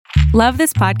Love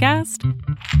this podcast?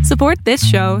 Support this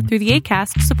show through the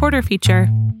Acast supporter feature.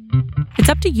 It's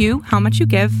up to you how much you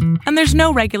give, and there's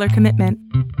no regular commitment.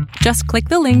 Just click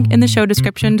the link in the show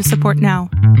description to support now.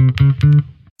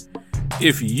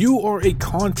 If you are a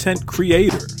content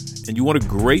creator and you want a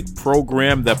great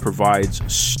program that provides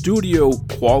studio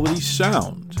quality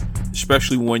sound,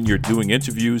 especially when you're doing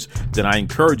interviews, then I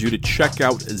encourage you to check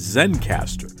out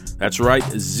Zencastr. That's right,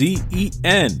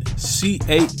 Zencastr.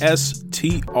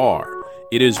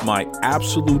 It is my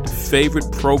absolute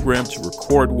favorite program to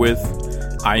record with.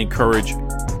 I encourage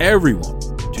everyone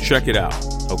to check it out,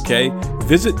 okay?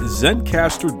 Visit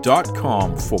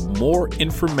Zencastr.com for more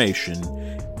information.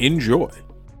 Enjoy.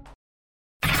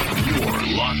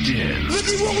 You're locked in. Look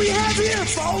at what we have here,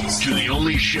 folks. To the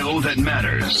only show that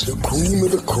matters. The cream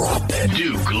of the crop.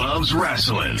 Duke Loves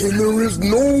Wrestling. And there is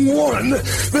no one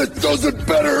that does it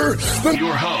better than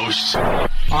Your host,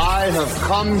 I have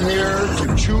come here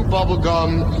to chew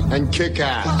bubblegum and kick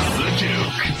ass. The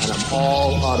Duke. And I'm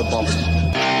all out of bubblegum.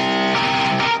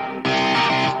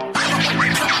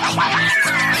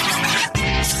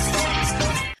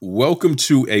 Welcome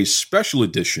to a special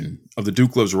edition of the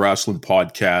Duke Loves Wrestling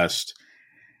podcast.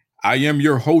 I am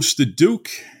your host, the Duke,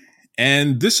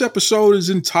 and this episode is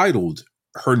entitled,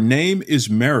 Her Name is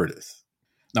Meredith.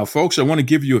 Now, folks, I want to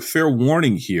give you a fair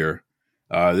warning here.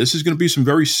 This is going to be some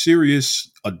very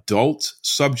serious adult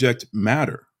subject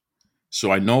matter.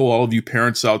 So I know all of you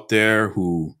parents out there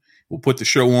who will put the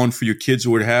show on for your kids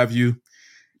or what have you.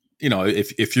 You know,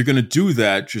 if you're going to do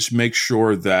that, just make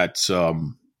sure that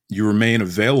you remain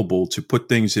available to put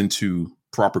things into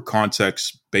proper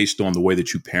context based on the way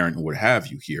that you parent and what have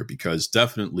you here, because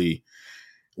definitely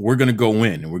we're going to go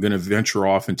in and we're going to venture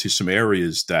off into some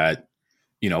areas that,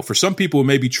 you know, for some people it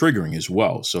may be triggering as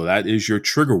well. So that is your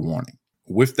trigger warning.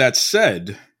 With that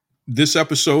said, this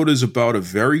episode is about a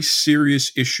very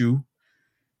serious issue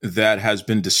that has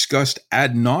been discussed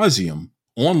ad nauseum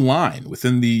online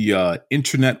within the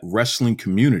internet wrestling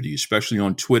community, especially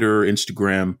on Twitter,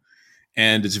 Instagram.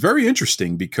 And it's very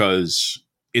interesting because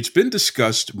it's been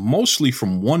discussed mostly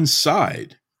from one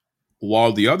side,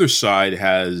 while the other side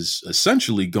has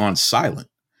essentially gone silent.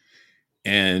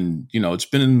 And, you know, it's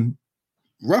been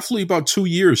roughly about 2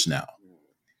 years now.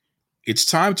 It's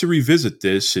time to revisit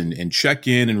this and check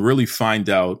in and really find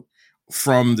out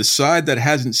from the side that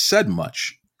hasn't said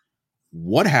much,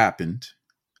 what happened,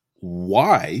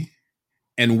 why,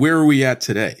 and where are we at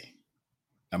today?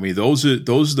 I mean, those are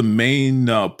the main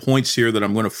points here that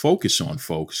I'm going to focus on,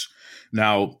 folks.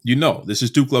 Now, you know, this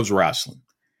is Duke Loves Wrestling.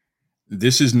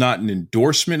 This is not an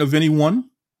endorsement of anyone,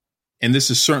 and this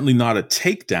is certainly not a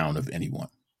takedown of anyone.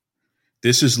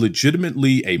 This is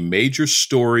legitimately a major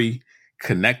story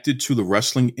connected to the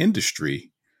wrestling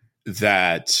industry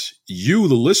that you,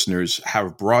 the listeners,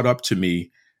 have brought up to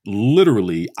me.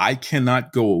 Literally, I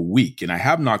cannot go a week, and I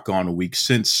have not gone a week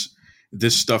since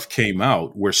this stuff came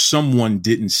out where someone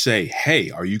didn't say,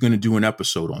 hey, are you going to do an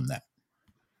episode on that?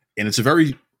 And it's a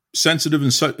very sensitive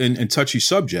and touchy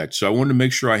subject. So I wanted to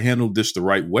make sure I handled this the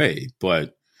right way.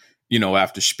 But, you know,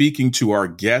 after speaking to our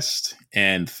guest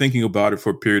and thinking about it for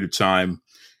a period of time,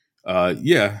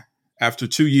 after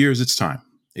 2 years, it's time.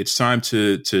 It's time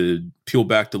to peel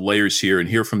back the layers here and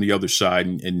hear from the other side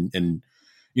and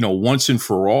you know, once and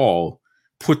for all,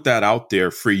 put that out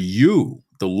there for you,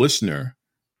 the listener,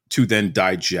 to then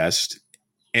digest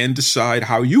and decide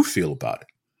how you feel about it.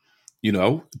 You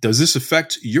know, does this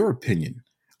affect your opinion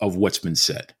of what's been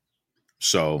said?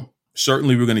 So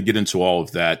certainly we're going to get into all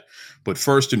of that. But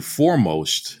first and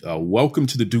foremost, welcome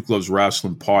to the Duke Loves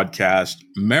Wrestling podcast.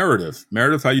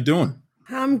 Meredith, how you doing?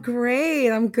 I'm great.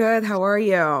 I'm good. How are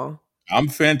you? I'm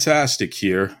fantastic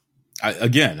here.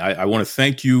 I want to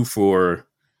thank you for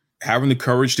having the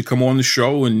courage to come on the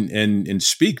show and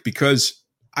speak, because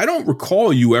I don't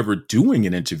recall you ever doing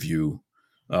an interview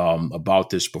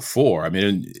about this before. I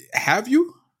mean, have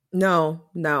you? No.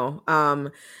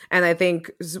 And I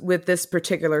think with this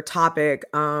particular topic,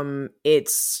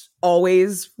 it's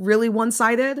always really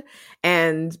one-sided,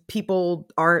 and people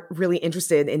aren't really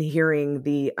interested in hearing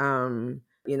the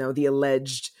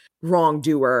alleged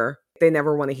wrongdoer. They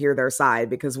never want to hear their side,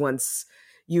 because once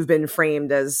you've been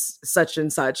framed as such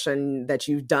and such and that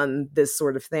you've done this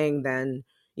sort of thing, then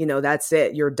you know, that's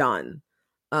it. You're done.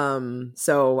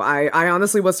 So I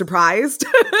honestly was surprised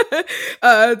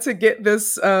to get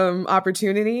this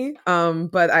opportunity.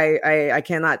 But I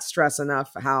cannot stress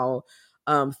enough how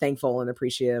thankful and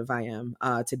appreciative I am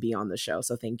to be on the show.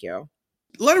 So thank you.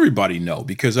 Let everybody know,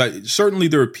 because certainly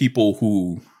there are people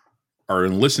who are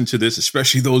and listen to this,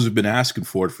 especially those who've been asking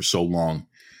for it for so long.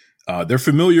 They're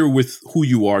familiar with who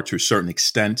you are to a certain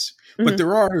extent, but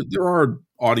there are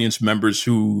audience members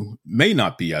who may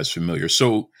not be as familiar.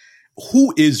 So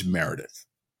who is Meredith?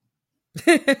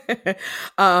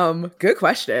 Good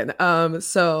question.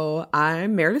 So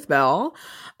I'm Meredith Bell.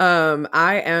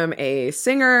 I am a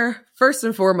singer first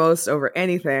and foremost over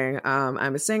anything.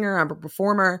 I'm a singer. I'm a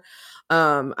performer.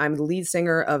 I'm the lead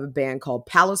singer of a band called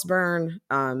Palace Burn,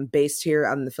 based here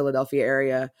out in the Philadelphia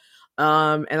area.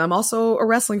 And I'm also a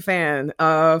wrestling fan,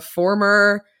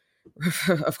 former,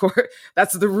 of course,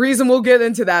 that's the reason we'll get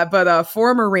into that, but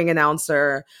former ring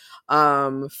announcer,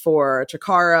 for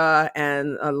Chikara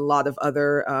and a lot of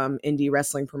other, indie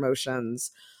wrestling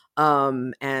promotions.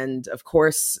 And of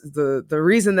course,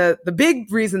 the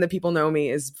big reason that people know me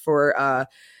is for,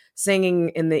 singing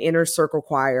in the Inner Circle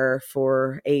Choir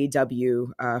for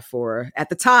AEW, for, at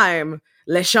the time,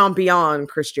 Le Champion,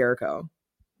 Chris Jericho.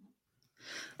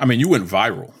 I mean, you went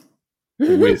viral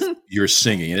with your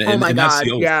singing. And, oh my and God, that's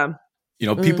the other, yeah. You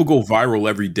know, people go viral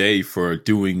every day for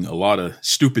doing a lot of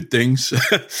stupid things.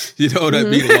 You know what I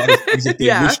mean? A lot of things that they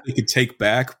wish they could take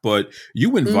back. But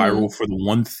you went viral for the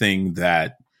one thing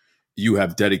that you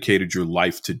have dedicated your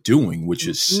life to doing, which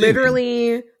is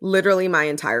singing. Literally my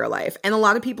entire life. And a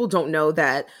lot of people don't know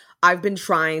that I've been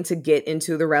trying to get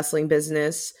into the wrestling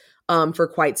business for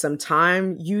quite some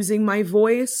time using my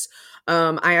voice.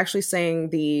 I actually sang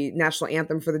the national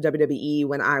anthem for the WWE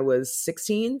when I was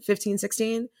 15,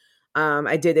 16.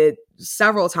 I did it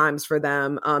several times for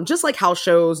them, just like house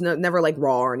shows, never like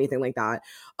Raw or anything like that.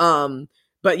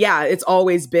 But yeah, it's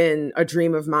always been a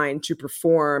dream of mine to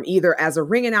perform either as a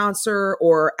ring announcer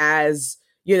or as,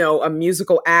 you know, a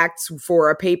musical act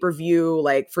for a pay-per-view,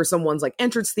 like for someone's like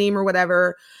entrance theme or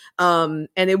whatever. And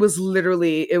it was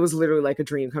literally like a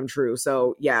dream come true.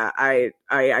 So yeah, I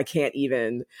can't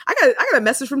even, I got a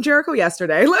message from Jericho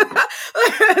yesterday,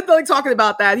 like talking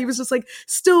about that. He was just like,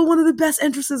 still one of the best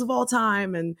entrances of all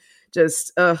time. And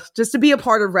just to be a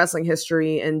part of wrestling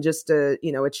history and just to,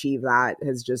 you know, achieve that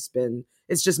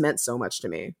it's just meant so much to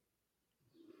me.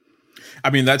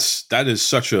 I mean, that is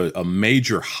such a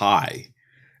major high.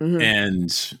 Mm-hmm.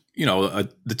 And, you know,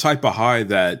 the type of high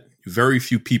that very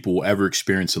few people will ever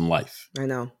experience in life. I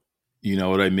know. You know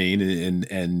what I mean?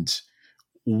 And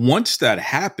once that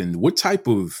happened, what type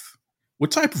of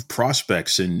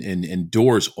prospects and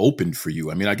doors opened for you?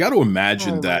 I mean, I got to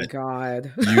imagine that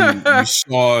you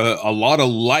saw a lot of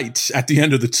light at the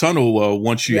end of the tunnel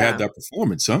once you had that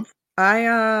performance, huh?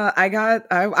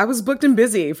 I was booked and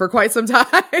busy for quite some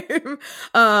time.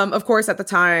 Of course, at the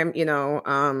time, you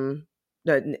know,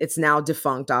 it's now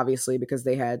defunct, obviously, because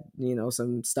they had, you know,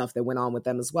 some stuff that went on with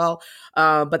them as well.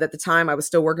 But at the time I was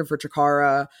still working for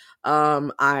Chikara.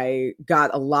 I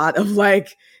got a lot of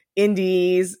like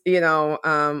indies, you know,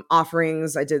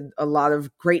 offerings. I did a lot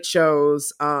of great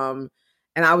shows.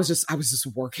 And I was just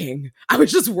working. I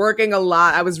was just working a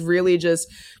lot. I was really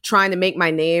just trying to make my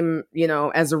name, you know,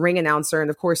 as a ring announcer. And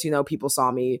of course, you know, people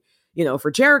saw me, you know, for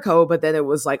Jericho, but then it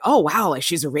was like, oh, wow, like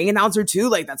she's a ring announcer too.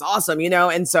 Like, that's awesome, you know?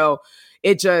 And so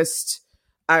it just,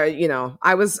 you know,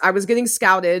 I was getting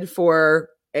scouted for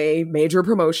a major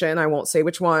promotion. I won't say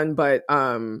which one, but,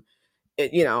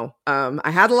 you know,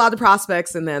 I had a lot of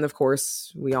prospects, and then of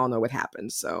course we all know what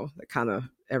happened. So that kind of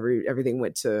everything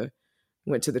went to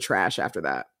the trash after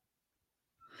that.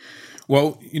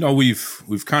 Well, you know,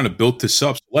 we've kind of built this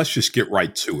up. So let's just get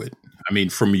right to it. I mean,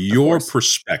 from your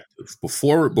perspective,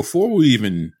 before we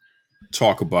even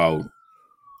talk about,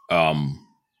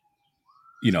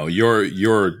 you know,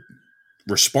 your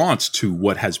response to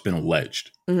what has been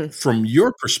alleged, from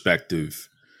your perspective,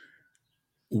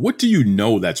 what do you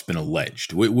know that's been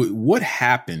alleged? What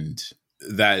happened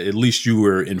that at least you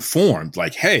were informed?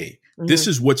 Like, hey, this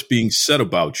is what's being said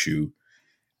about you,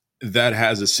 that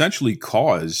has essentially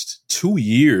caused 2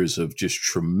 years of just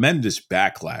tremendous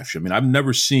backlash. I mean, I've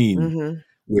never seen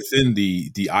within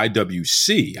the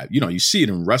IWC, you know, you see it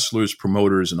in wrestlers,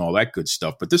 promoters, and all that good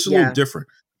stuff, but this is a little different.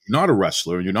 You're not a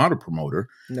wrestler, you're not a promoter.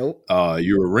 Nope.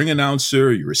 You're a ring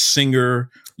announcer, you're a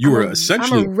singer, you were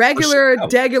essentially I'm a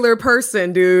regular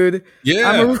person, dude. Yeah.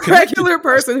 I'm a regular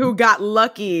person who got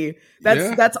lucky.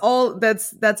 That's all.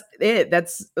 That's it.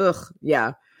 That's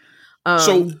yeah.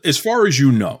 So as far as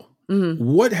you know,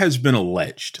 what has been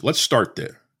alleged? Let's start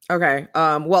there. Okay.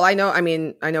 Well, I know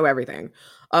everything.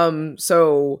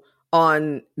 So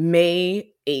on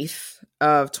May 8th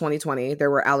of 2020, there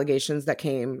were allegations that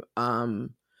came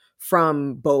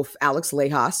from both Alex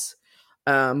Lejas,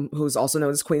 who's also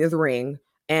known as Queen of the Ring,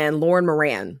 and Lauren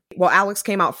Moran. Well, Alex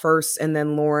came out first, and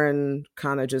then Lauren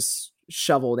kind of just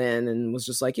shoveled in and was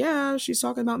just like, yeah, she's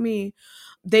talking about me.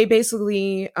 They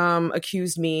basically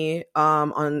accused me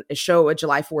on a show at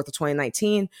July 4th of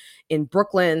 2019 in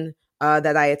Brooklyn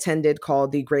that I attended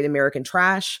called the Great American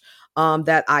Trash,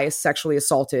 that I sexually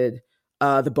assaulted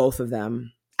the both of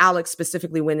them. Alex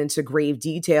specifically went into grave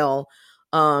detail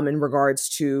in regards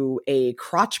to a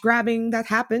crotch grabbing that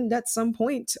happened at some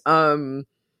point,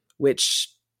 which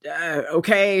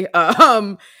okay,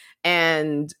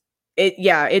 and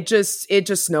it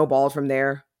just snowballed from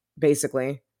there,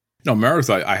 basically. Now, Meredith,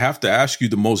 I have to ask you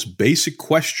the most basic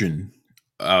question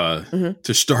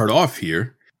to start off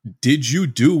here. Did you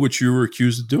do what you were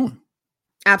accused of doing?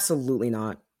 Absolutely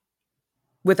not.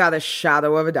 Without a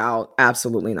shadow of a doubt,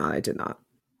 absolutely not. I did not.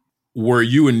 Were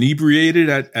you inebriated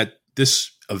at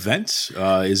this event?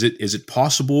 Is it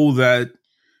possible that,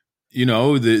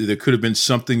 there could have been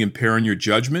something impairing your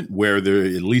judgment where there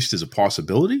at least is a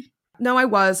possibility? No, I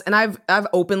was. And I've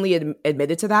openly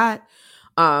admitted to that.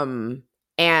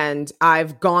 And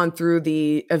I've gone through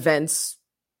the events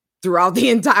throughout the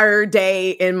entire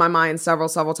day in my mind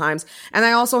several times. And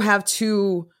I also have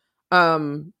two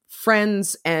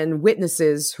friends and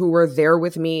witnesses who were there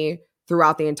with me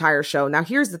throughout the entire show. Now,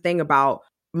 here's the thing about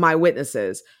my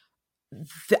witnesses.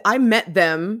 I met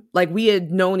them, like we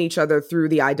had known each other through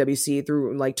the IWC,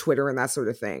 through like Twitter and that sort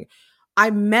of thing.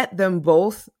 I met them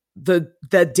both the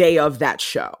day of that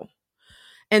show.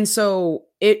 And so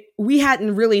we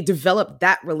hadn't really developed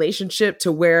that relationship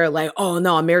to where like, oh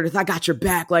no, Meredith, I got your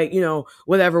back. Like,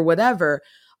 whatever.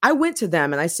 I went to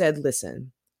them and I said,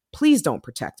 listen, please don't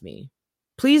protect me.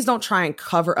 Please don't try and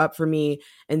cover up for me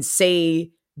and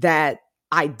say that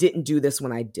I didn't do this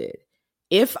when I did.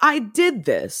 If I did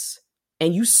this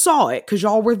and you saw it, because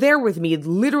y'all were there with me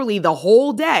literally the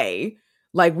whole day,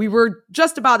 like we were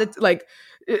just about it. Like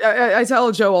I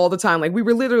tell Joe all the time, like we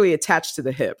were literally attached to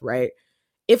the hip, right?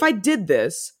 If I did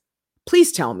this,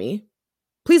 please tell me.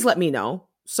 Please let me know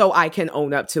so I can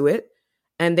own up to it.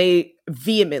 And they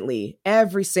vehemently,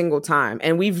 every single time,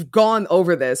 and we've gone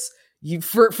over this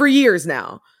for years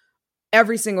now,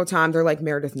 every single time they're like,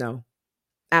 Meredith, no,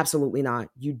 absolutely not.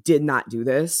 You did not do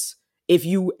this. If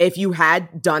you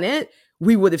had done it,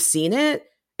 we would have seen it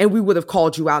and we would have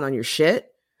called you out on your shit.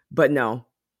 But no,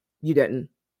 you didn't.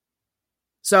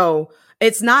 So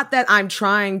it's not that I'm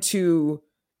trying to,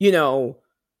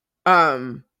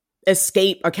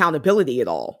 escape accountability at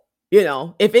all.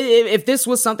 If this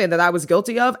was something that I was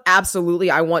guilty of,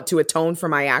 absolutely, I want to atone for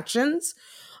my actions,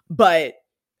 but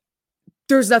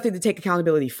there's nothing to take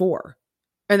accountability for.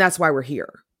 And that's why we're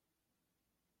here.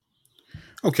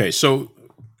 Okay. So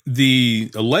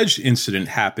the alleged incident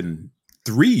happened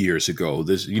 3 years ago.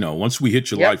 This, once we hit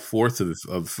July 4th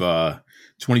of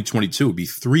 2022, it'd be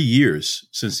 3 years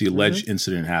since the alleged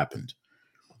incident happened.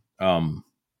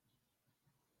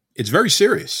 It's very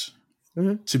serious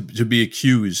to be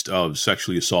accused of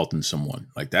sexually assaulting someone.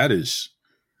 Like that is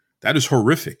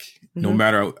horrific, no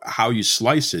matter how you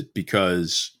slice it,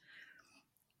 because,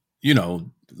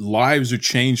 lives are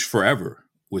changed forever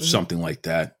with something like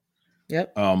that.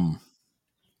 Yep.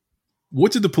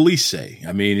 What did the police say?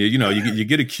 I mean, you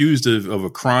get accused of a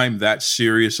crime that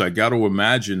serious. I got to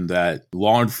imagine that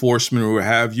law enforcement or what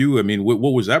have you. I mean, what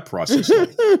was that process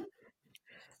like?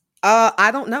 I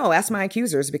don't know. Ask my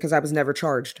accusers because I was never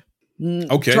charged.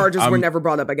 Okay. Charges were never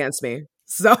brought up against me.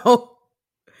 So.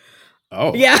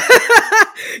 Oh. Yeah.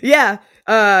 Yeah.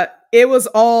 It was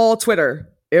all Twitter.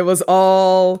 It was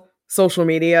all social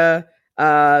media.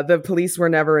 The police were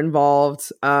never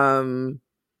involved. And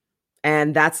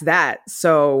that's that.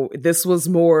 So this was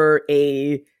more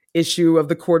a issue of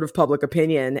the court of public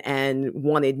opinion and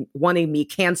wanting me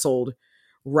canceled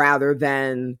rather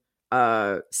than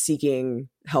seeking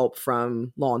help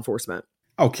from law enforcement.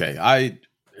 Okay, I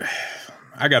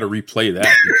got to replay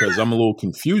that because I'm a little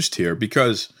confused here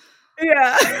because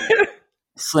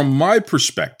from my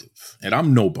perspective, and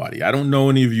I'm nobody, I don't know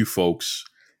any of you folks.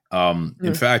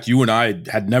 In fact, you and I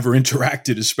had never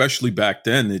interacted, especially back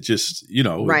then. It just,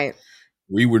 right.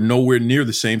 We were nowhere near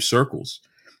the same circles.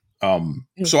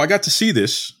 So I got to see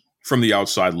this from the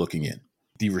outside looking in.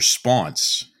 The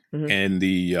response and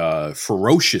the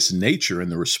ferocious nature in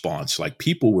the response, like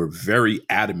people were very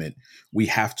adamant. We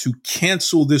have to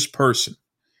cancel this person.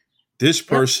 This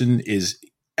person is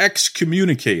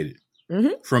excommunicated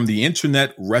from the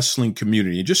internet wrestling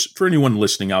community. And just for anyone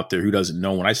listening out there who doesn't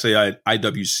know, when I say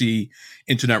IWC,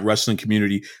 internet wrestling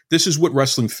community, this is what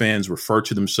wrestling fans refer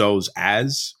to themselves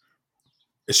as,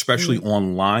 especially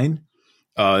online.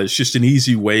 It's just an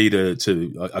easy way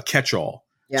to a catch-all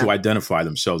to identify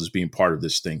themselves as being part of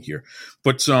this thing here.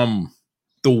 But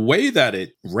the way that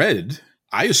it read,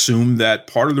 I assumed that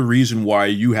part of the reason why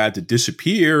you had to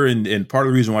disappear and part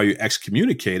of the reason why you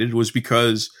excommunicated was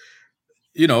because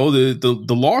the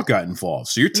law got involved.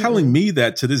 So you're telling me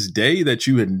that to this day that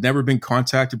you had never been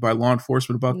contacted by law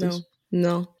enforcement about this?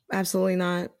 No, absolutely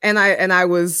not. And I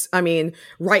was, I mean,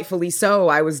 rightfully so.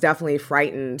 I was definitely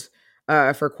frightened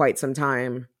for quite some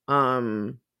time.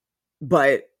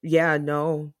 But yeah,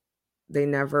 no, they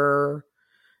never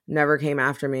came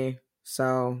after me.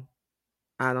 So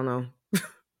I don't know.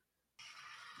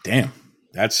 Damn,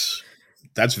 that's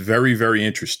very, very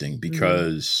interesting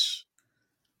because,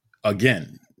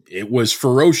 again, it was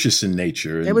ferocious in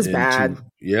nature. It was bad.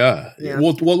 Yeah.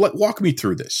 Well, walk me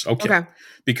through this. Okay.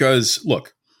 Because,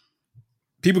 look,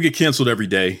 people get canceled every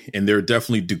day, and there are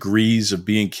definitely degrees of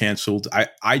being canceled.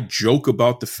 I joke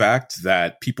about the fact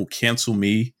that people cancel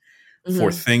me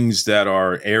for things that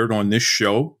are aired on this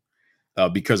show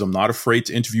because I'm not afraid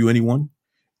to interview anyone.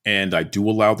 And I do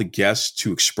allow the guests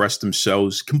to express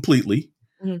themselves completely.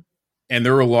 And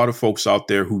there are a lot of folks out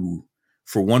there who,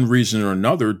 for one reason or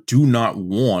another, do not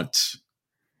want,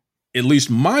 at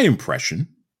least my impression,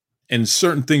 and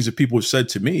certain things that people have said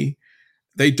to me,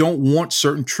 they don't want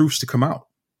certain truths to come out.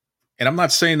 And I'm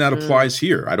not saying that applies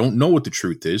here. I don't know what the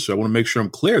truth is, so I want to make sure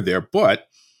I'm clear there. But,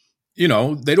 they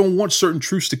don't want certain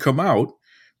truths to come out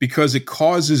because it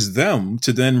causes them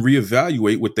to then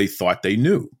reevaluate what they thought they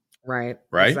knew. Right.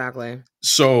 Exactly.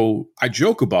 So I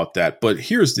joke about that, but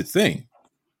here's the thing.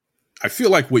 I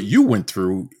feel like what you went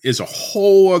through is a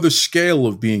whole other scale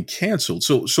of being canceled.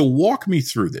 So walk me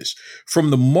through this.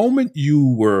 From the moment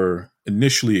you were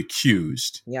initially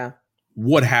accused,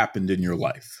 what happened in your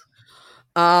life?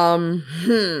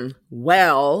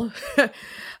 Well,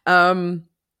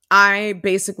 I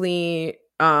basically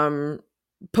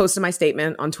posted my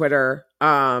statement on Twitter,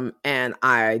 and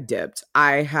I dipped.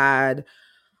 I had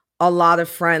a lot of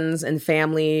friends and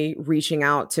family reaching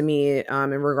out to me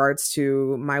in regards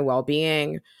to my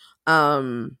well-being.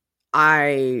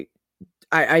 I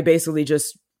basically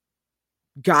just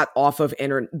got off of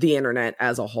the internet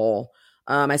as a whole.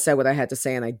 I said what I had to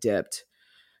say and I dipped.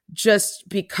 Just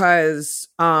because,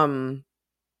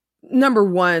 number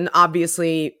one,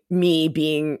 obviously me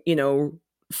being,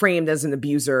 framed as an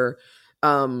abuser,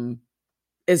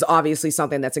 is obviously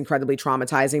something that's incredibly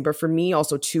traumatizing. But for me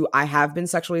also too, I have been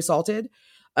sexually assaulted.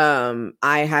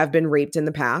 I have been raped in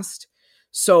the past.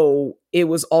 So it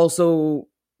was also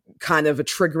kind of a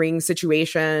triggering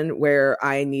situation where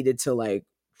I needed to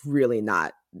really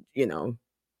not,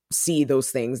 see those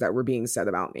things that were being said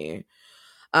about me.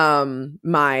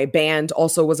 My band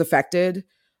also was affected.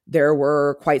 There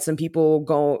were quite a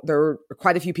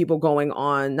few people going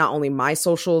on not only my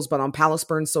socials, but on Palace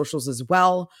Burns socials as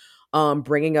well.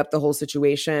 Bringing up the whole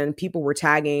situation. People were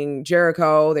tagging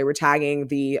Jericho. They were tagging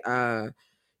the,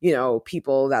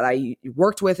 people that I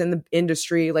worked with in the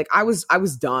industry. I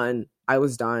was done. I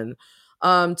was done.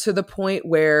 To the point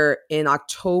where in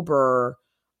October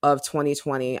of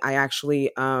 2020, I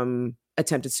actually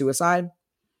attempted suicide.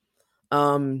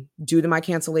 Due to my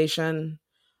cancellation,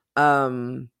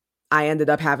 I ended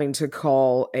up having to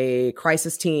call a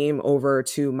crisis team over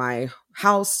to my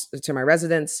house, to my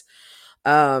residence.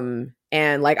 And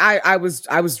I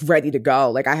was ready to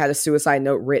go. I had a suicide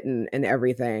note written and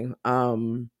everything.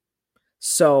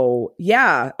 So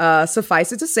yeah,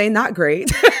 suffice it to say, not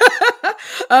great.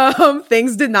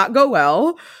 Things did not go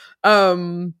well.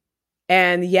 And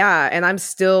I'm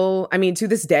still, to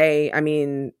this day,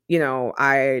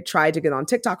 I tried to get on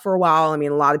TikTok for a while. A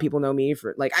lot of people know me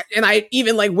for I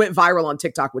even went viral on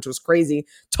TikTok, which was crazy.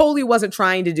 Totally wasn't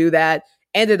trying to do that.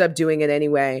 Ended up doing it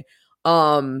anyway.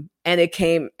 And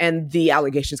the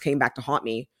allegations came back to haunt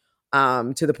me,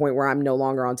 to the point where I'm no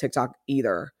longer on TikTok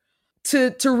either.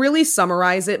 To really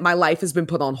summarize it, my life has been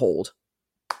put on hold.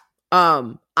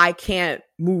 I can't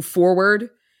move forward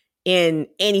in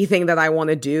anything that I want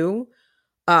to do,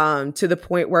 to the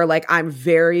point where I'm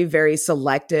very, very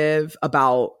selective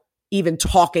about even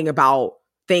talking about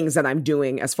things that I'm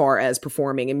doing as far as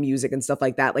performing in music and stuff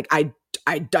like that.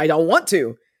 I don't want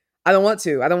to. I don't want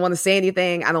to. I don't want to say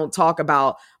anything. I don't talk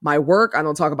about my work. I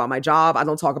don't talk about my job. I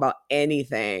don't talk about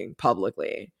anything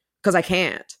publicly because I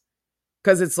can't.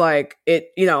 Because it's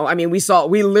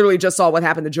we literally just saw what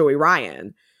happened to Joey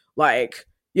Ryan.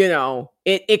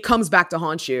 It comes back to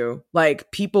haunt you.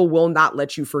 People will not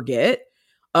let you forget.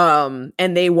 And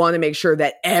they want to make sure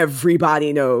that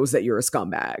everybody knows that you're a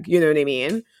scumbag. You know what I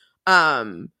mean?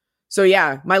 So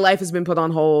yeah, my life has been put on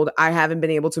hold. I haven't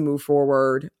been able to move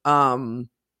forward.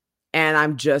 And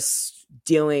I'm just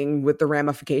dealing with the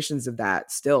ramifications of that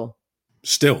still.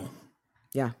 Still.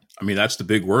 Yeah. That's the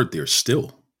big word there,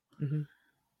 still. Mm-hmm.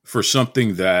 For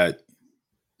something that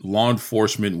law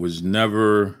enforcement was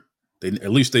never,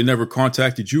 they never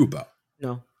contacted you about.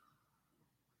 No.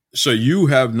 So you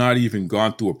have not even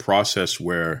gone through a process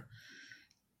where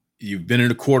you've been in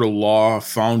a court of law,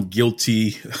 found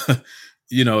guilty,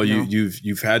 No.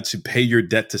 you've had to pay your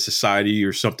debt to society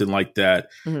or something like that.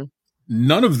 Mm-hmm.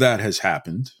 None of that has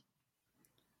happened.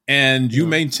 And you No.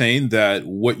 maintain that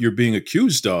what you're being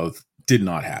accused of did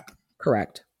not happen.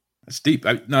 Correct. That's deep.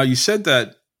 Now, you said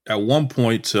that at one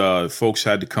point, folks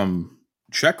had to come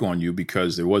check on you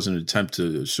because there was an attempt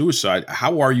to suicide.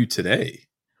 How are you today?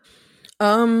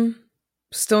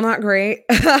 Still not great.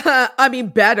 I mean,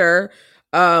 better.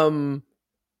 Not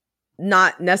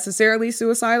necessarily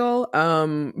suicidal.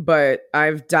 But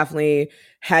I've definitely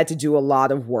had to do a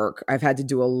lot of work. I've had to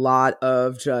do a lot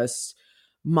of just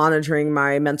monitoring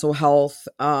my mental health.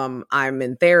 I'm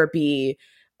in therapy,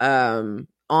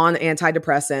 on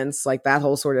antidepressants, like that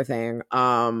whole sort of thing.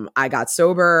 I got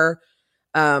sober.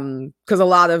 Because a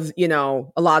lot of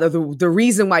the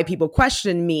reason why people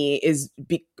question me is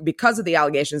because of the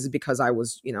allegations, is because I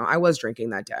was drinking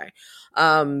that day.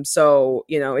 So,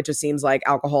 it just seems like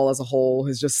alcohol as a whole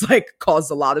has just like caused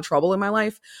a lot of trouble in my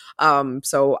life.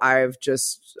 So I've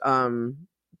just, done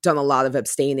a lot of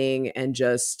abstaining and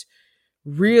just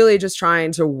really just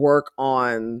trying to work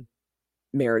on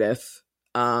Meredith,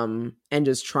 and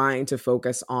just trying to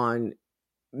focus on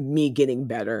me getting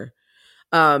better.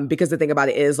 Because the thing about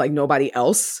it is, like, nobody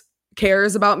else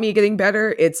cares about me getting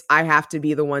better. I have to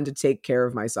be the one to take care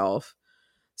of myself.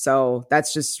 So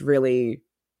that's just really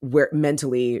where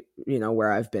mentally,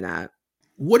 where I've been at.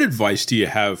 What advice do you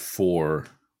have for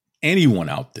anyone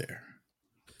out there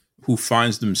who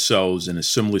finds themselves in a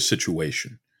similar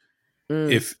situation?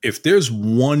 If there's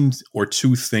one or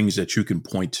two things that you can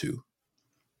point to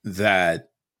that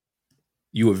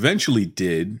you eventually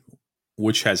did,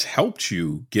 which has helped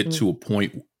you get to a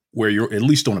point where you're at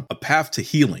least on a path to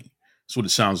healing. That's what it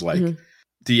sounds like. Mm-hmm.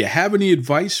 Do you have any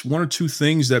advice, one or two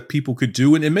things that people could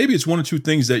do? And maybe it's one or two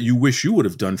things that you wish you would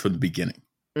have done from the beginning.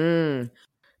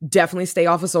 Definitely stay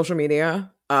off of social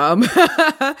media.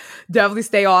 Definitely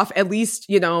stay off, at least,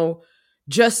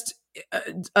 just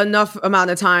enough amount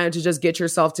of time to just get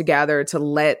yourself together to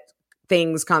let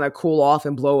things kind of cool off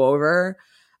and blow over.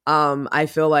 I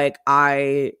feel like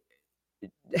I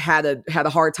had a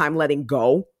hard time letting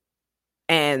go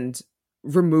and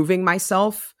removing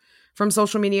myself from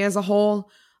social media as a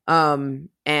whole. And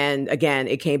again,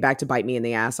 it came back to bite me in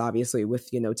the ass, obviously, with,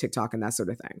 TikTok and that sort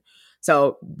of thing.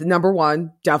 So number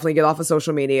one, definitely get off of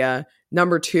social media.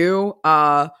 Number two,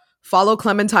 follow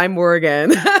Clementine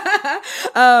Morrigan.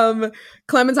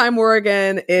 Clementine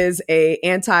Morrigan is a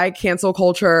anti-cancel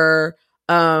culture.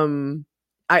 I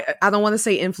don't want to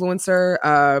say influencer,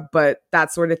 but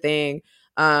that sort of thing.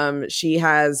 She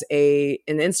has an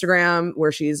Instagram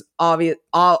where she's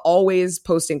always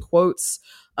posting quotes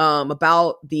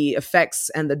about the effects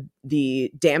and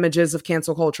the damages of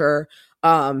cancel culture.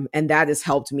 And that has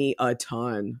helped me a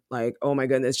ton. Like, oh my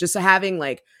goodness, just having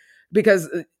because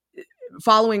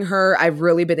following her, I've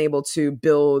really been able to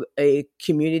build a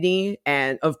community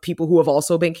and of people who have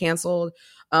also been canceled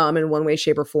in one way,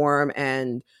 shape, or form.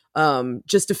 And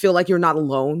just to feel like you're not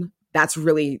alone. That's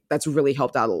really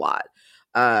helped out a lot.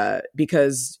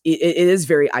 Because it is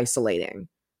very isolating,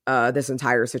 this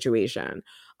entire situation.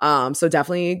 So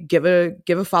definitely give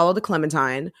a follow to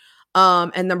Clementine.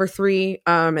 And number three,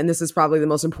 and this is probably the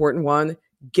most important one,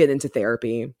 get into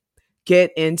therapy.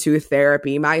 Get into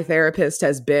therapy. My therapist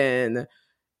has been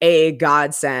a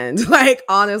godsend. Like,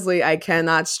 honestly, I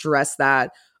cannot stress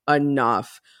that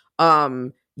enough.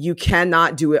 You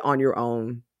cannot do it on your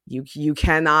own. You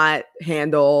cannot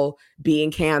handle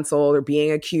being canceled or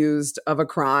being accused of a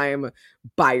crime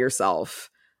by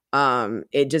yourself.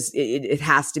 It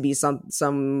has to be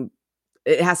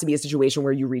it has to be a situation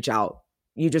where you reach out.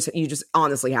 You just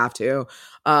honestly have to.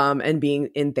 And being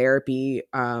in therapy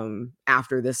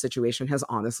after this situation has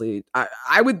honestly,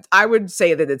 I would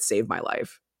say that it saved my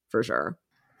life for sure.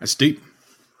 That's deep.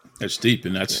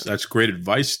 And that's great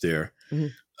advice there.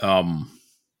 Mm-hmm.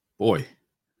 Boy.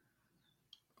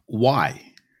 Why?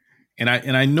 And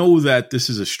I know that this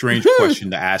is a strange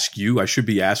question to ask you. I should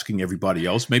be asking everybody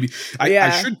else. Maybe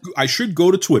I should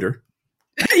go to Twitter.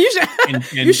 You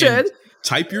should. You should and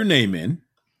type your name in,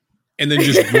 and then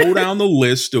just go down the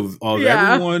list of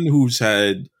everyone who's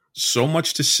had so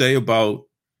much to say about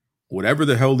whatever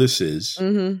the hell this is.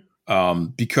 Mm-hmm.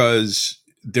 Because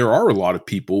there are a lot of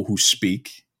people who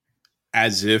speak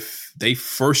as if they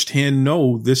firsthand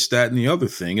know this, that, and the other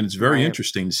thing. And it's very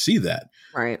interesting to see that.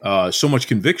 Right. So much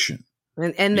conviction.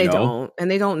 And they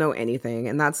don't know anything.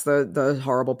 And that's the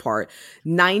horrible part.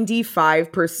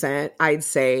 95%, I'd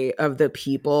say, of the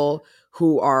people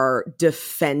who are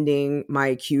defending my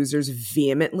accusers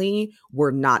vehemently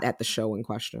were not at the show in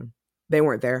question. They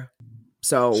weren't there.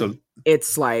 So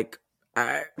it's like,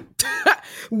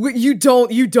 you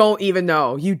don't even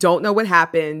know. You don't know what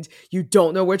happened. You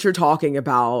don't know what you're talking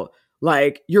about.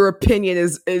 Like, your opinion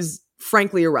is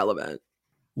frankly irrelevant.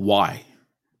 Why?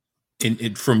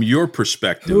 From your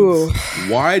perspective,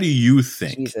 why do you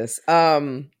think Jesus.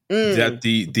 that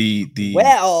the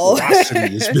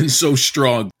veracity has been so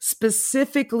strong?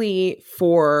 Specifically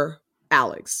for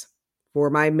Alex, for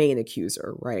my main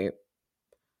accuser, right?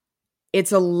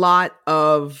 It's a lot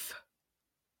of,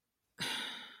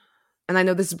 and I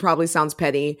know this probably sounds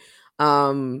petty,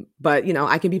 but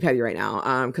I can be petty right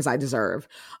now because I deserve.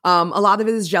 A lot of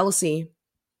it is jealousy.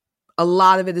 A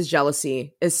lot of it is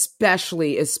jealousy,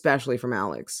 especially from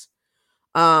Alex.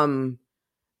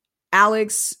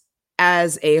 Alex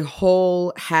as a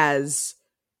whole has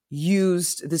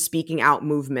used the speaking out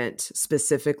movement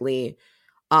specifically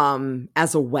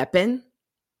as a weapon.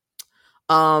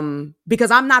 Because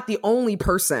I'm not the only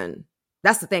person.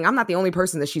 That's the thing. I'm not the only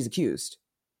person that she's accused.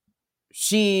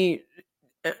 She,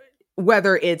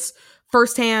 whether it's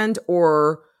firsthand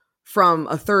or from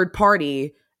a third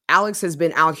party, Alex has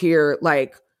been out here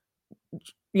like,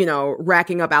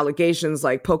 racking up allegations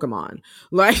like Pokemon.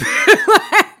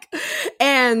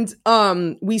 And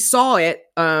we saw it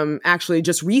actually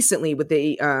just recently with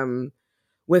a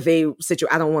situation.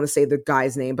 I don't want to say the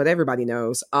guy's name, but everybody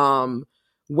knows.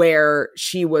 Where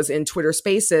she was in Twitter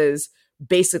Spaces,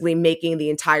 basically making the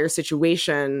entire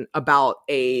situation about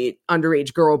a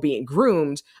underage girl being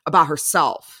groomed about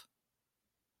herself.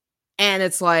 And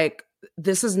it's like,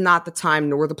 this is not the time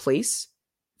nor the place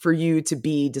for you to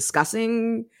be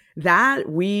discussing that.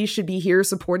 We should be here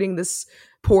supporting this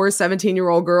poor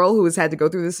 17-year-old girl who has had to go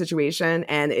through this situation.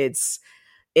 And it's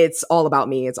all about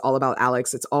me. It's all about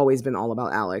Alex. It's always been all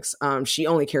about Alex. She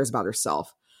only cares about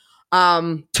herself.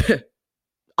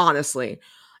 Honestly.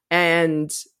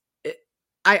 And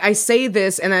I say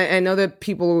this, and I know that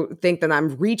people think that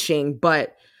I'm reaching,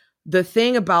 but the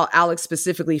thing about Alex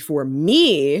specifically for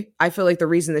me, I feel like the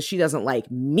reason that she doesn't like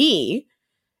me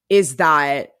is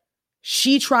that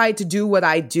she tried to do what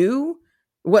I do,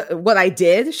 what I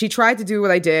did. She tried to do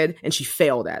what I did, and she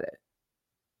failed at it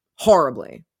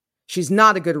horribly. She's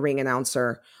not a good ring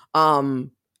announcer.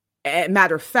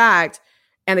 Matter of fact,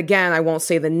 and again, I won't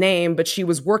say the name, but she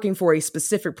was working for a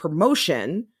specific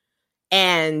promotion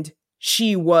and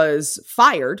she was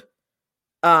fired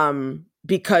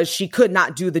because she could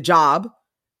not do the job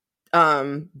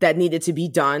that needed to be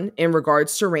done in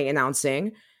regards to ring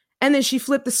announcing. And then she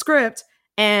flipped the script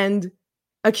and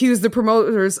accused the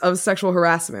promoters of sexual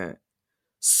harassment.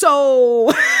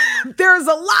 So there's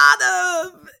a lot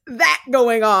of that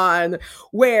going on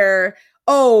where,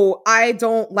 oh, I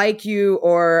don't like you,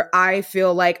 or I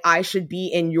feel like I should be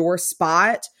in your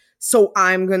spot, so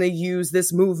I'm going to use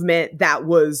this movement that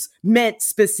was meant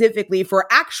specifically for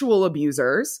actual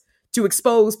abusers to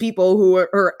expose people who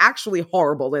are actually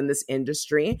horrible in this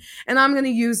industry, and I'm going to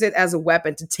use it as a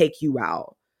weapon to take you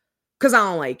out because I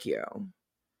don't like you.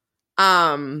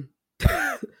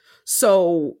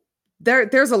 So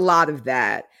there's a lot of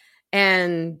that,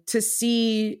 and to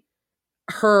see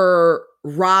her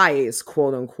rise,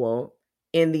 quote unquote,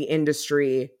 in the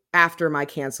industry after my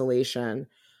cancellation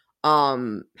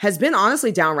has been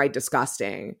honestly downright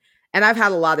disgusting. And I've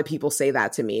had a lot of people say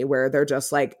that to me, where they're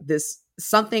just like, this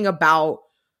something about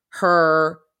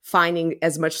her finding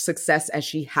as much success as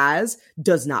she has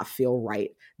does not feel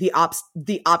right. The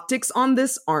optics on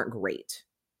this aren't great.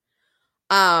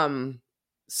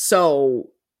 So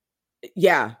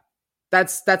yeah,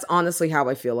 that's honestly how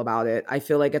I feel about it. I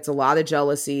feel like it's a lot of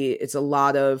jealousy. It's a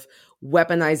lot of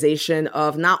weaponization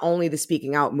of not only the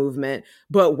speaking out movement,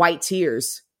 but white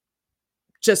tears.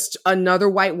 Just another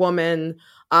white woman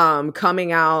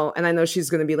coming out. And I know she's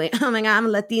going to be like, oh my God, I'm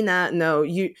Latina. No,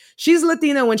 she's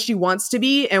Latina when she wants to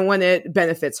be and when it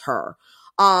benefits her,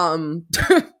 to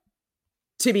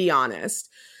be honest.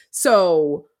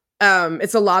 So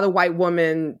it's a lot of white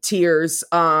woman tears.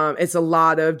 It's a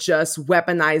lot of just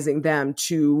weaponizing them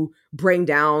to bring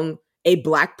down a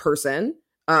black person,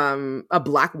 a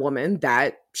black woman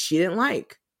that she didn't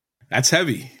like. That's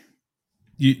heavy.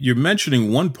 You're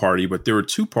mentioning one party, but there were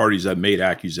two parties that made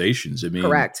accusations. I mean,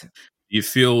 correct. You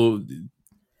feel,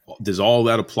 does all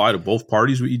that apply to both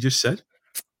parties, what you just said?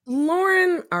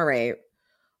 Lauren, all right.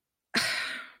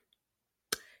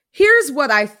 Here's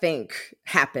what I think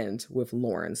happened with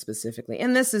Lauren specifically.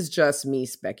 And this is just me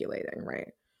speculating,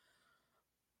 right?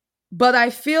 But I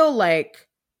feel like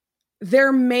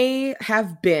there may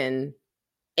have been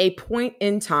a point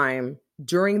in time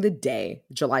during the day,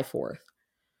 July 4th,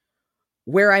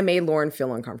 where I made Lauren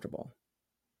feel uncomfortable.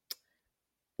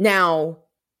 Now,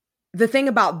 the thing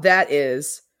about that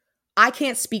is I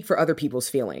can't speak for other people's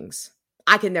feelings.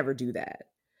 I can never do that.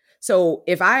 So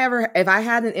if I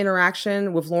had an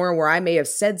interaction with Lauren where I may have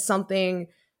said something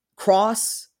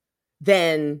cross,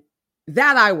 then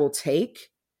that I will take.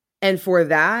 And for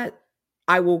that,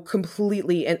 I will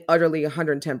completely and utterly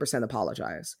 110%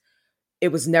 apologize.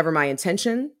 It was never my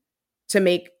intention to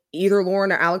make either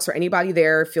Lauren or Alex or anybody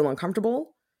there feel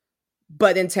uncomfortable,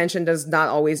 but intention does not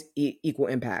always equal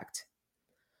impact.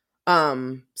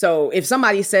 So if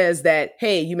somebody says that,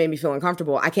 hey, you made me feel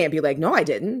uncomfortable, I can't be like, no, I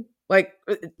didn't. Like,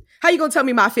 how you gonna tell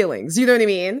me my feelings? You know what I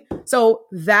mean? So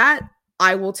that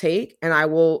I will take, and I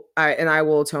will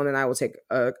atone, and I will take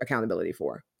accountability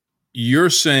for. You're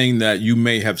saying that you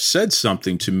may have said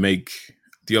something to make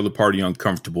the other party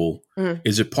uncomfortable. Mm.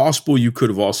 Is it possible you could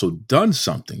have also done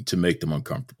something to make them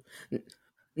uncomfortable?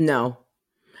 No.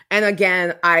 And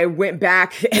again, I went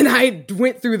back and I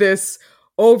went through this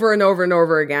over and over and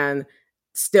over again.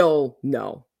 Still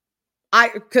no.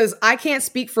 Because I can't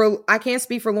speak for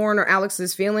Lauren or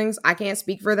Alex's feelings. I can't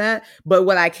speak for that. But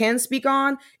what I can speak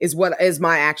on is what is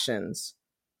my actions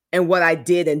and what I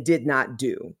did and did not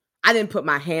do. I didn't put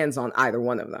my hands on either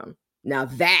one of them. Now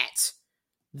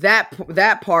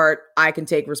that part I can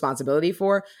take responsibility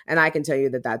for, and I can tell you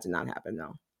that did not happen.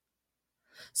 No.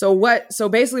 So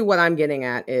basically what I'm getting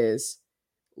at is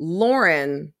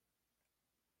Lauren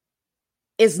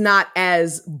is not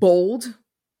as bold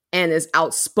and as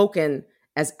outspoken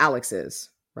as Alex is,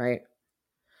 right?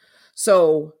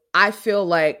 So I feel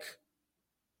like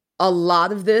a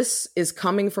lot of this is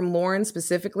coming from Lauren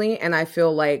specifically, and I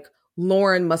feel like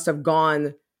Lauren must have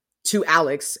gone to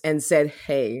Alex and said,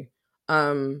 hey,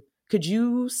 could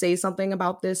you say something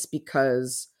about this?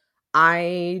 Because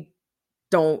I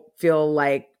don't feel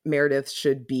like Meredith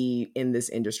should be in this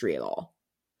industry at all.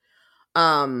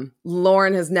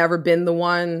 Lauren has never been the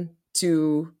one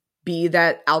to be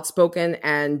that outspoken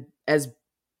and as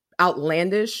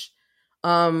outlandish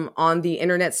on the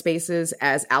internet spaces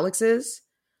as Alex is.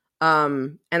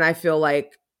 And I feel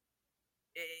like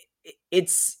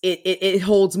it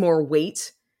holds more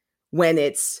weight when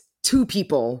it's two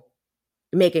people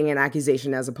making an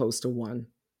accusation as opposed to one.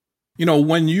 You know,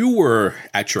 when you were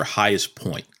at your highest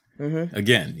point, mm-hmm.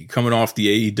 Again, you're coming off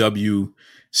the AEW,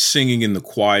 singing in the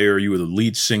choir, you were the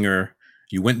lead singer,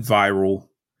 you went viral,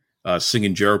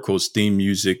 singing Jericho's theme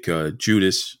music,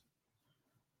 Judas.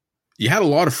 You had a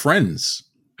lot of friends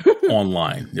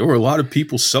online. There were a lot of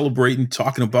people celebrating,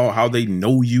 talking about how they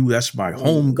know you. That's my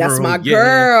home girl. That's my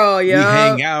girl. Yeah. We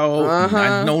hang out. Uh-huh.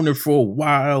 I've known her for a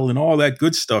while and all that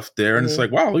good stuff there. And It's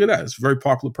like, wow, look at that. It's a very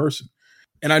popular person.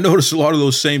 And I noticed a lot of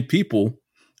those same people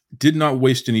did not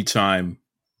waste any time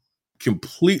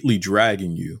completely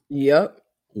dragging you. Yep.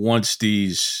 Once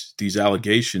these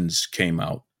allegations came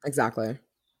out. Exactly.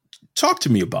 Talk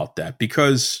to me about that,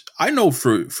 because I know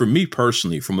for me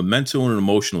personally, from a mental and an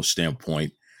emotional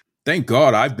standpoint, thank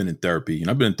God I've been in therapy, and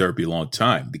I've been in therapy a long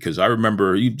time, because I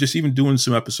remember even doing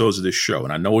some episodes of this show,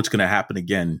 and I know it's going to happen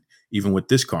again, even with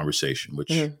this conversation, which,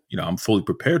 mm-hmm. I'm fully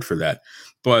prepared for that.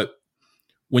 But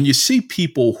when you see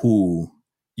people who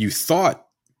you thought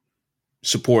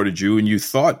supported you and you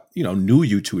thought, knew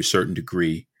you to a certain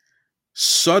degree,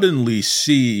 suddenly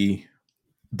see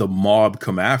the mob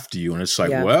come after you, and it's like,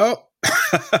 yeah. Well,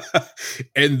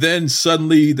 and then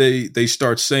suddenly they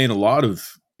start saying a lot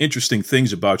of interesting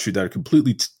things about you that are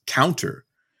completely counter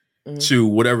mm-hmm. to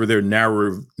whatever their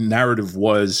narrative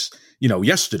was,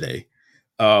 yesterday.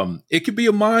 It could be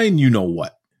a mind,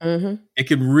 what. Mm-hmm. It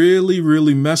can really,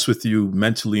 really mess with you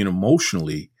mentally and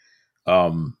emotionally.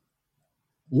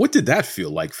 What did that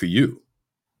feel like for you?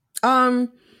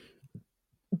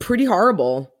 Pretty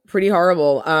horrible.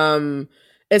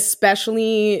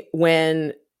 Especially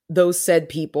when those said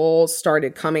people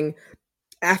started coming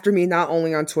after me, not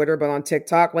only on Twitter, but on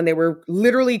TikTok, when they were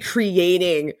literally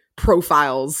creating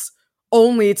profiles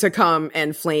only to come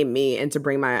and flame me and to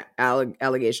bring my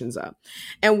allegations up.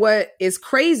 And what is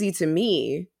crazy to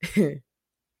me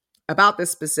about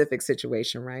this specific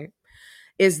situation, right,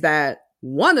 is that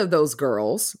one of those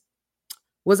girls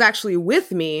was actually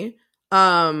with me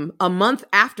a month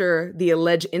after the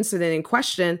alleged incident in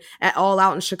question at All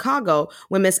Out in Chicago,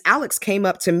 when Miss Alex came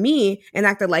up to me and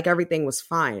acted like everything was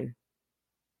fine.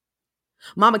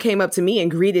 Mama came up to me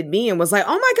and greeted me and was like,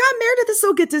 "Oh my God, Meredith, it's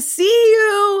so good to see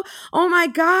you. Oh my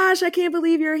gosh, I can't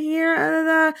believe you're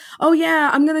here. Oh yeah,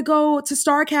 I'm going to go to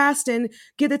StarCast and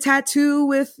get a tattoo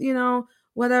with,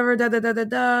 whatever,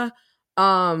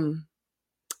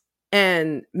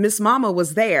 and Miss Mama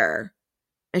was there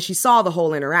and she saw the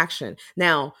whole interaction.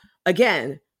 Now,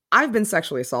 again, I've been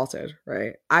sexually assaulted,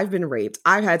 right? I've been raped.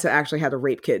 I've had to actually have a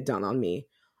rape kit done on me.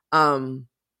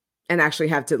 And actually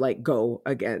have to like go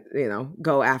again,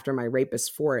 go after my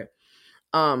rapist for it.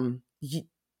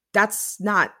 That's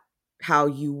not how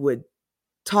you would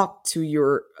talk to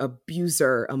your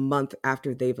abuser a month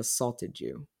after they've assaulted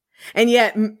you. And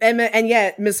yet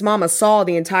Miss Mama saw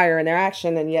the entire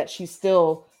interaction, and yet she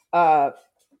still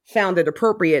found it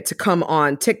appropriate to come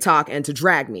on TikTok and to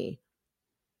drag me.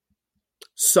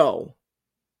 So,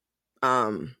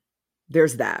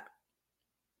 there's that.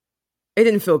 It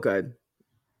didn't feel good.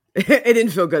 It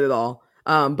didn't feel good at all.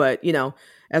 But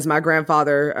as my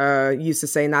grandfather used to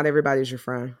say, not everybody's your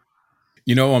friend.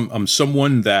 I'm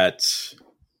someone that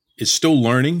is still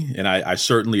learning, and I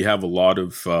certainly have a lot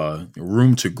of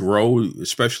room to grow,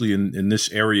 especially in this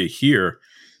area here.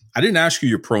 I didn't ask you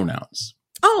your pronouns.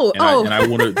 And I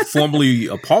want to formally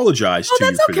apologize to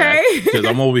you for that, because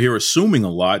I'm over here assuming a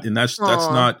lot, and that's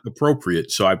not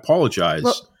appropriate. So I apologize,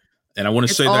 and I want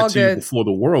to say that to you before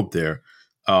the world there.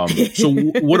 So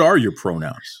what are your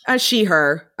pronouns? She,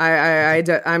 her.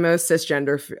 I'm a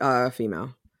cisgender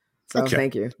female. So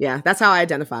Thank you. Yeah, that's how I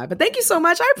identify. But thank you so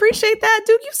much. I appreciate that,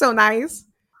 Duke. You're so nice.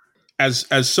 As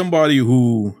somebody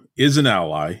who is an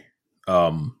ally,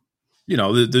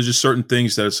 there's just certain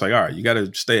things that it's like, all right, you got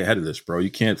to stay ahead of this, bro.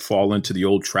 You can't fall into the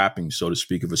old trappings, so to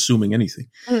speak, of assuming anything.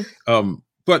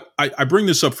 But I bring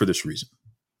this up for this reason.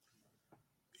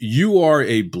 You are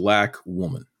a Black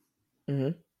woman,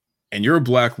 and you're a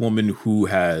Black woman who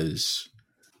has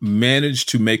managed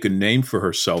to make a name for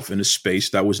herself in a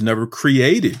space that was never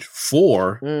created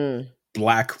for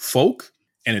Black folk.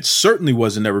 And it certainly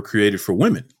wasn't ever created for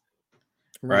women.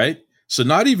 Right? So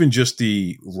not even just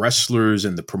the wrestlers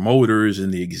and the promoters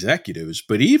and the executives,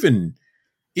 but even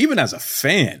as a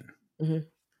fan,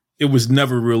 it was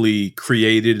never really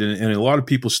created. And a lot of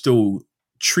people still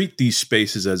treat these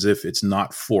spaces as if it's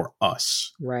not for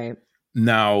us. Right.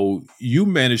 Now, you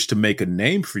managed to make a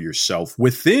name for yourself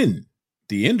within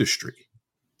the industry.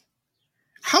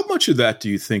 How much of that do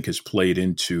you think has played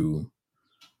into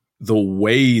the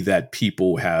way that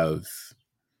people have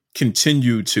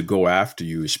continued to go after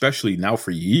you, especially now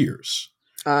for years,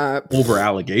 over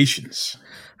allegations?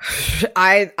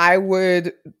 I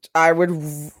would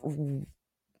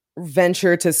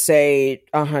venture to say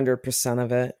 100%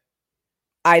 of it.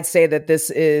 I'd say that this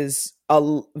is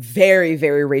a very,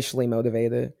 very racially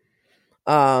motivated.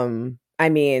 I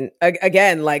mean,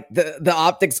 again, like the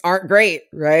optics aren't great,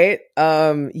 right?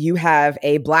 You have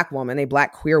a Black woman, a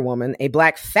Black queer woman, a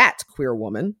Black fat queer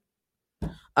woman.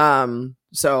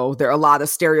 So there are a lot of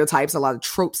stereotypes, a lot of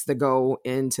tropes that go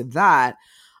into that,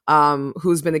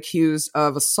 who's been accused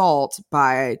of assault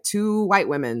by two white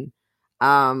women,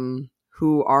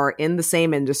 who are in the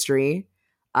same industry,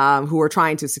 who are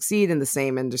trying to succeed in the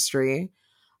same industry.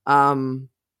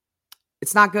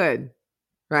 It's not good,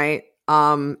 right?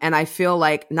 And I feel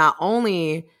like not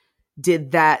only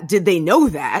did they know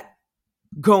that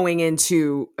going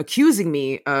into accusing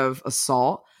me of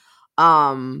assault,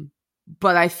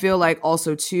 but I feel like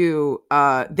also too,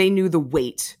 they knew the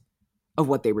weight of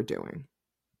what they were doing,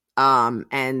 and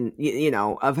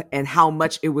and how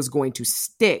much it was going to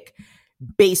stick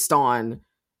based on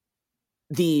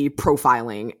the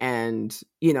profiling and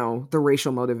the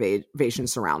racial motivation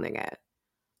surrounding it.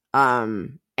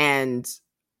 And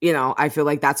I feel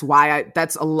like that's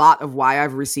a lot of why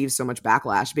I've received so much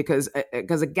backlash, because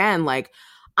again, like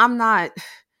I'm not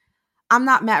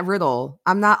Matt Riddle.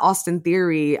 I'm not Austin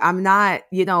Theory. I'm not,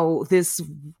 this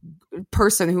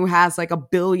person who has like $1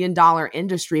 billion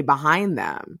industry behind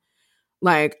them.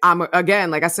 Like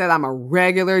like I said, I'm a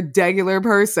regular, degular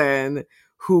person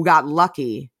who got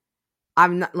lucky.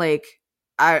 I'm not like,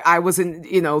 I wasn't,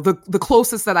 the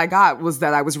closest that I got was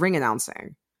that I was ring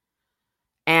announcing.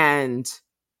 And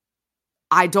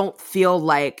I don't feel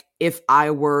like if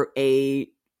I were a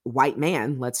white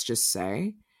man, let's just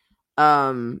say,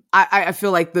 I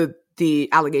feel like the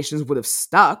allegations would have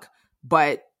stuck,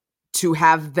 but to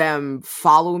have them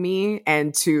follow me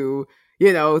and to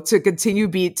continue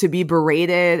to be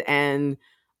berated and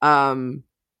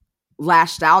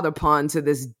lashed out upon to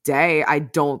this day, I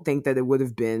don't think that it would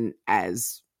have been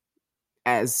as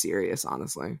serious,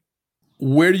 honestly.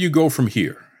 Where do you go from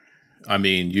here? I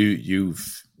mean,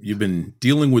 you've been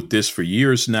dealing with this for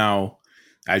years now.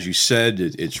 As you said,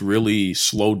 it's really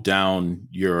slowed down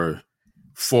your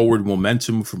forward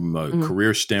momentum from a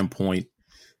career standpoint.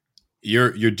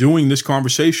 You're doing this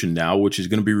conversation now, which is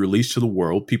going to be released to the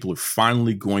world. People are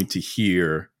finally going to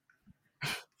hear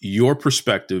your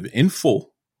perspective in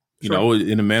full,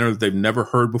 in a manner that they've never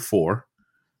heard before.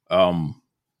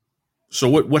 So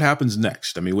what happens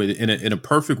next? I mean, in a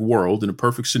perfect world, in a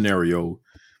perfect scenario,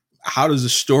 how does the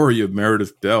story of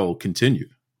Meredith Bell continue?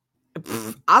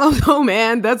 I don't know,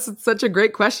 man. That's such a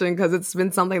great question because it's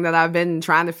been something that I've been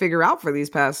trying to figure out for these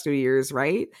past 2 years,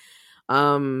 right?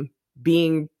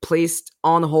 Being placed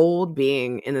on hold,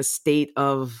 being in a state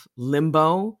of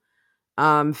limbo,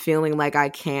 feeling like I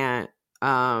can't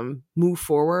move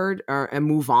forward and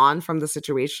move on from the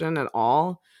situation at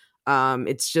all.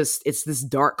 It's this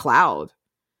dark cloud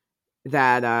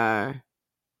that I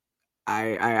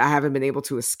haven't been able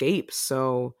to escape.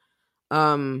 So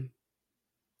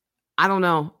I don't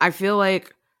know. I feel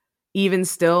like even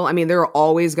still, I mean, there are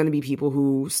always going to be people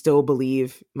who still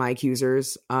believe my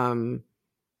accusers.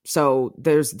 So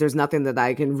there's nothing that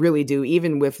I can really do,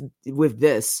 even with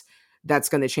this, that's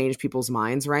going to change people's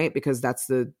minds, right? Because that's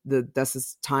the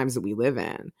times that we live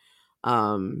in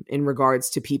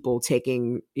regards to people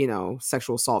taking,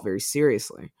 sexual assault very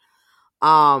seriously.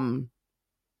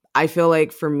 I feel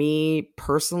like for me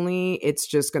personally, it's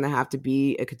just going to have to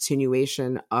be a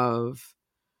continuation of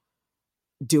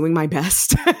doing my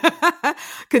best,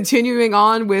 continuing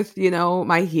on with,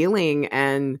 my healing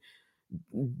and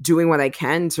doing what I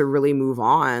can to really move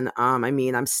on. I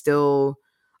mean, I'm still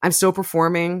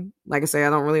performing. Like I say,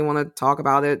 I don't really want to talk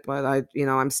about it, but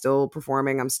I'm still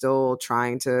performing. I'm still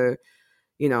trying to,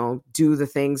 do the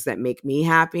things that make me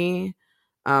happy.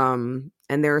 And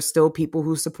there are still people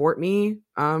who support me,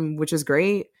 which is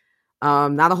great.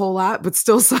 Not a whole lot, but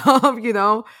still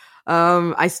some,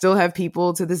 I still have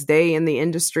people to this day in the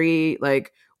industry,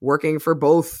 like working for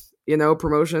both,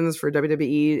 promotions for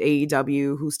WWE,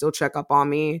 AEW, who still check up on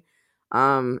me,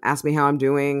 ask me how I'm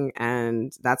doing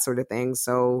and that sort of thing.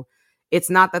 So it's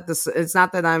not that the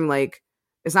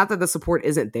support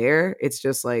isn't there. It's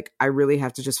just like, I really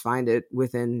have to just find it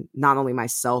within not only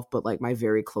myself, but like my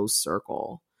very close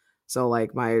circle. So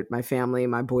like my family,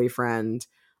 my boyfriend,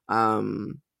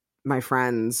 my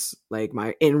friends, like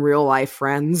my in real life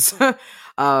friends,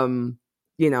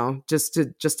 just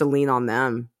to lean on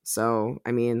them. So,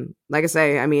 I mean, like I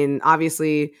say,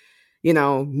 obviously,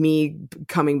 me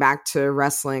coming back to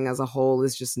wrestling as a whole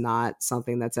is just not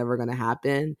something that's ever going to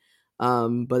happen.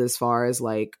 But as far as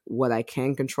like what I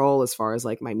can control, as far as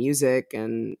like my music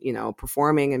and,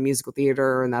 performing and musical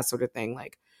theater and that sort of thing,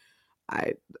 like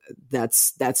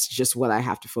that's just what I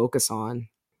have to focus on.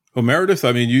 Well, Meredith,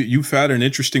 I mean, you've had an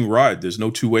interesting ride. There's no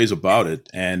two ways about it.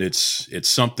 And it's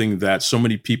something that so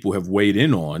many people have weighed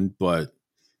in on, but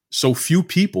so few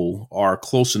people are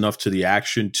close enough to the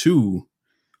action to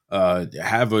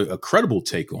have a credible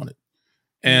take on it.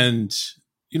 And,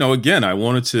 again, I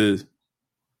wanted to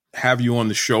have you on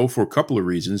the show for a couple of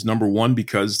reasons. Number one,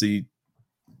 because the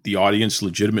audience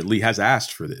legitimately has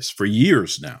asked for this for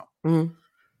years now.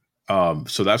 Mm-hmm.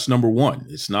 So that's number one.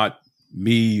 It's not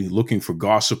me looking for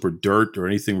gossip or dirt or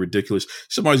anything ridiculous.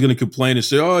 Somebody's going to complain and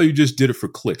say, oh, you just did it for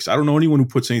clicks. I don't know anyone who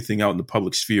puts anything out in the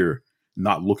public sphere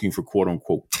not looking for quote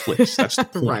unquote clicks. That's the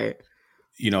point. Right.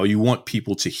 You want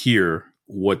people to hear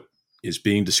what is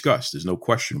being discussed. There's no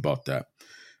question about that.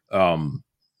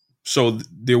 So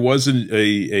there wasn't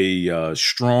a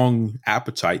strong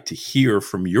appetite to hear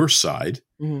from your side.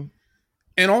 Mm-hmm.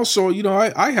 And also,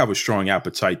 I have a strong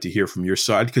appetite to hear from your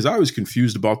side because I was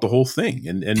confused about the whole thing.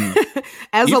 And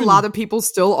as even, a lot of people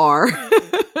still are.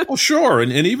 Well, sure.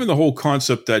 And even the whole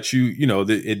concept that that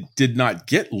it did not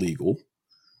get legal.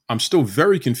 I'm still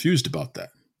very confused about that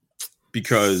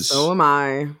because so am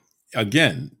I.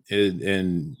 Again,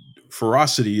 and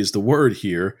ferocity is the word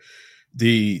here.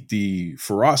 The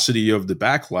ferocity of the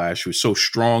backlash was so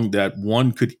strong that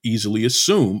one could easily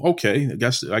assume, okay,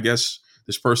 I guess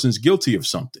this person's guilty of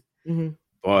something. Mm-hmm.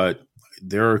 But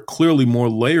there are clearly more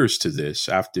layers to this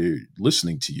after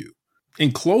listening to you.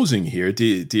 In closing here,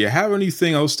 do you have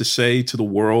anything else to say to the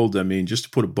world? I mean, just to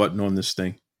put a button on this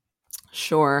thing.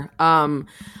 Sure.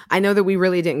 I know that we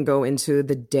really didn't go into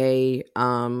the day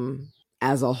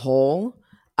as a whole,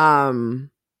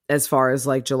 as far as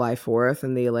like July 4th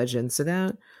and the alleged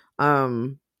incident.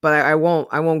 But I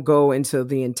won't go into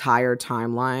the entire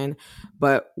timeline.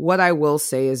 But what I will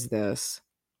say is this.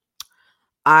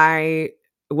 I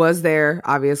was there,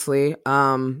 obviously.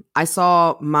 I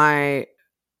saw my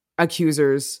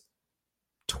accusers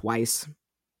twice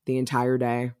the entire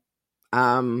day.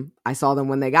 I saw them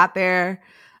when they got there.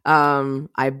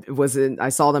 I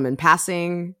saw them in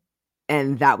passing,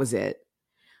 and that was it.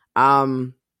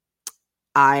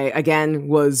 I again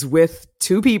was with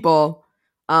two people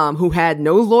who had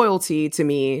no loyalty to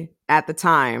me at the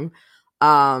time,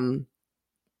 the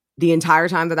entire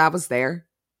time that I was there.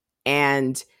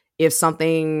 And if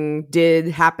something did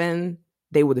happen,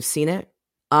 they would have seen it.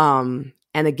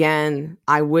 And again,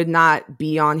 I would not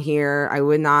be on here. I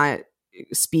would not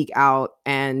speak out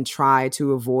and try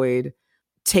to avoid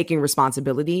taking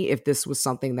responsibility if this was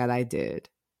something that I did,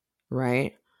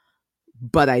 right?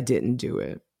 But I didn't do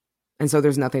it. And so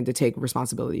there's nothing to take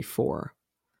responsibility for.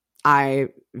 I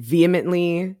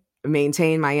vehemently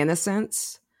maintain my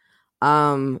innocence.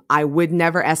 I would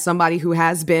never, as somebody who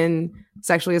has been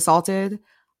sexually assaulted,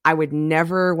 I would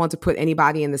never want to put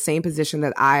anybody in the same position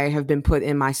that I have been put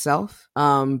in myself.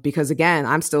 Because again,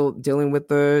 I'm still dealing with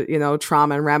the,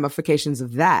 trauma and ramifications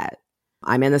of that.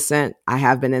 I'm innocent. I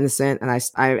have been innocent, and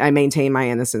I maintain my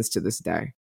innocence to this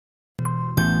day.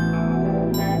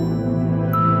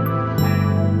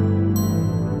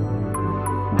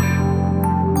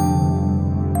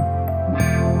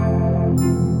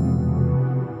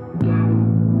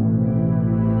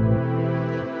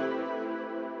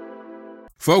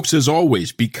 Folks, as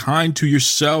always, be kind to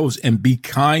yourselves and be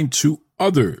kind to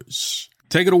others.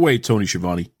 Take it away, Tony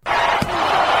Schiavone.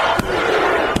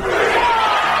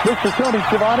 This is Tony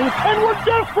Schiavone, and we're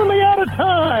desperately out of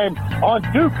time on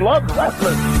Duke Loves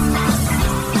Wrestling.